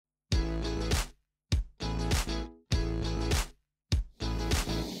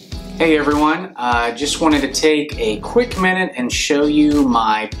Hey everyone, just wanted to take a quick minute and show you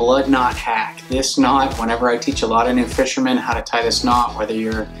my blood knot hack. This knot, whenever I teach a lot of new fishermen how to tie this knot, whether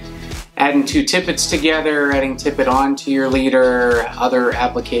you're adding two tippets together, adding tippet onto your leader, other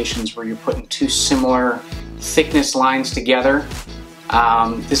applications where you're putting two similar thickness lines together.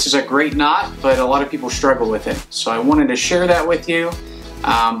 This is a great knot, but a lot of people struggle with it. So I wanted to share that with you.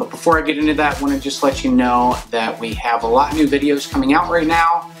 But before I get into that, I want to just let you know that we have a lot of new videos coming out right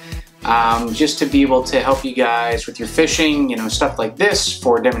now. Just to be able to help you guys with your fishing, stuff like this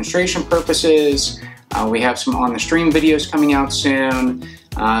for demonstration purposes. We have some on the stream videos coming out soon,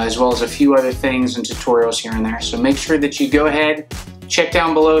 as well as a few other things and tutorials here and there. So make sure that you go ahead, check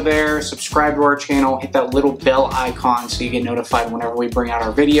down below there, subscribe to our channel, hit that little bell icon so you get notified whenever we bring out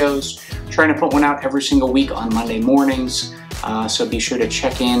our videos. We're trying to put one out every single week on Monday mornings, so be sure to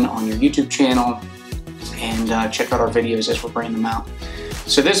check in on your YouTube channel and check out our videos as we're bringing them out.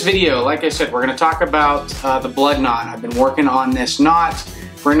 So this video, like I said, we're going to talk about the blood knot. I've been working on this knot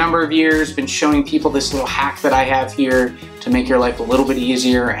for a number of years, been showing people this little hack that I have here to make your life a little bit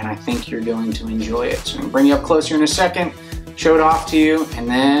easier, and I think you're going to enjoy it. So I'm going to bring you up closer in a second, show it off to you, and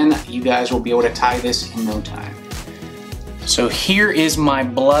then you guys will be able to tie this in no time. So here is my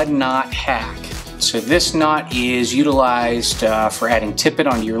blood knot hack. So this knot is utilized for adding tippet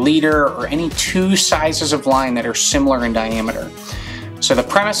onto your leader or any two sizes of line that are similar in diameter. So the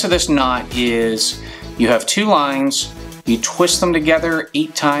premise of this knot is you have two lines, you twist them together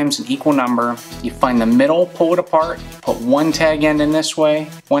 8 times an equal number, you find the middle, pull it apart, put one tag end in this way,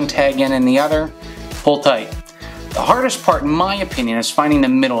 one tag end in the other, pull tight. The hardest part, in my opinion, is finding the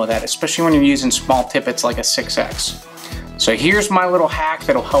middle of that, especially when you're using small tippets like a 6X. So here's my little hack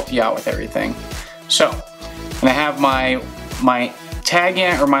that'll help you out with everything. So I'm gonna have my tag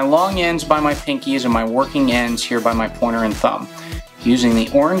end, or my long ends by my pinkies and my working ends here by my pointer and thumb. Using the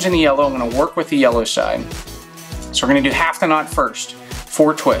orange and the yellow, I'm going to work with the yellow side. So we're going to do half the knot first.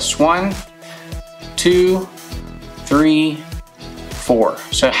 4 twists. 1, 2, 3, 4.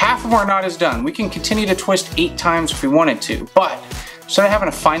 So half of our knot is done. We can continue to twist 8 times if we wanted to, but instead of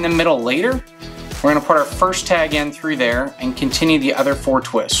having to find the middle later, we're going to put our first tag end through there and continue the other 4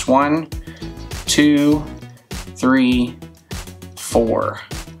 twists. 1, 2, 3, 4.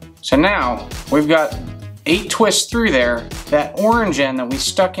 So now we've got 8 twists through there. That orange end that we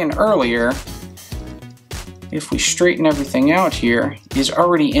stuck in earlier, if we straighten everything out here, is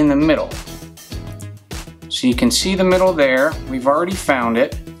already in the middle. So you can see the middle there. We've already found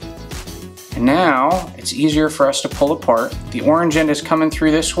it. And now it's easier for us to pull apart. The orange end is coming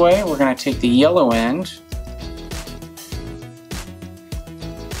through this way. We're going to take the yellow end.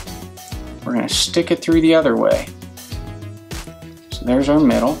 We're going to stick it through the other way. So there's our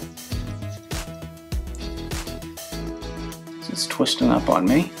middle. It's twisting up on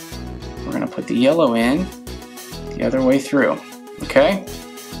me. We're going to put the yellow in the other way through. Okay?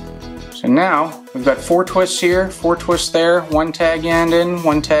 So now we've got 4 twists here, 4 twists there, 1 tag end in,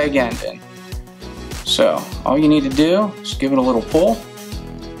 1 tag end in. So all you need to do is give it a little pull,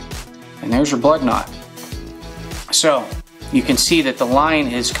 and there's your blood knot. So you can see that the line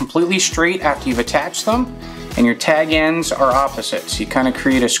is completely straight after you've attached them, and your tag ends are opposite. So you kind of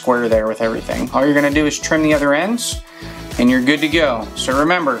create a square there with everything. All you're going to do is trim the other ends, and you're good to go. So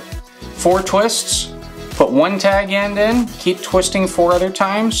remember, 4 twists, put 1 tag end in, keep twisting 4 other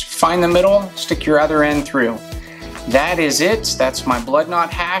times, find the middle, stick your other end through. That is it. That's my blood knot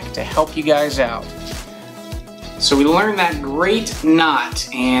hack to help you guys out. So we learned that great knot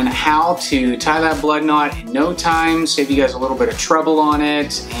and how to tie that blood knot in no time, save you guys a little bit of trouble on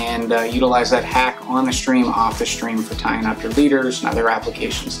it, and utilize that hack on the stream, off the stream for tying up your leaders and other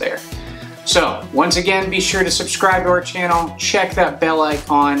applications there. So, once again, be sure to subscribe to our channel, check that bell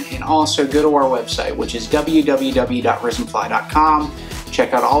icon, and also go to our website, which is www.risenfly.com.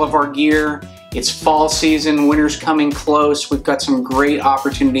 Check out all of our gear. It's fall season, winter's coming close. We've got some great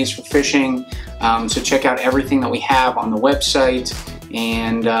opportunities for fishing. So check out everything that we have on the website,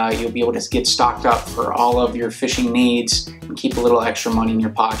 and you'll be able to get stocked up for all of your fishing needs and keep a little extra money in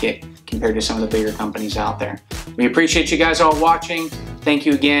your pocket compared to some of the bigger companies out there. We appreciate you guys all watching. Thank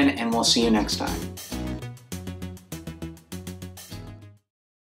you again, and we'll see you next time.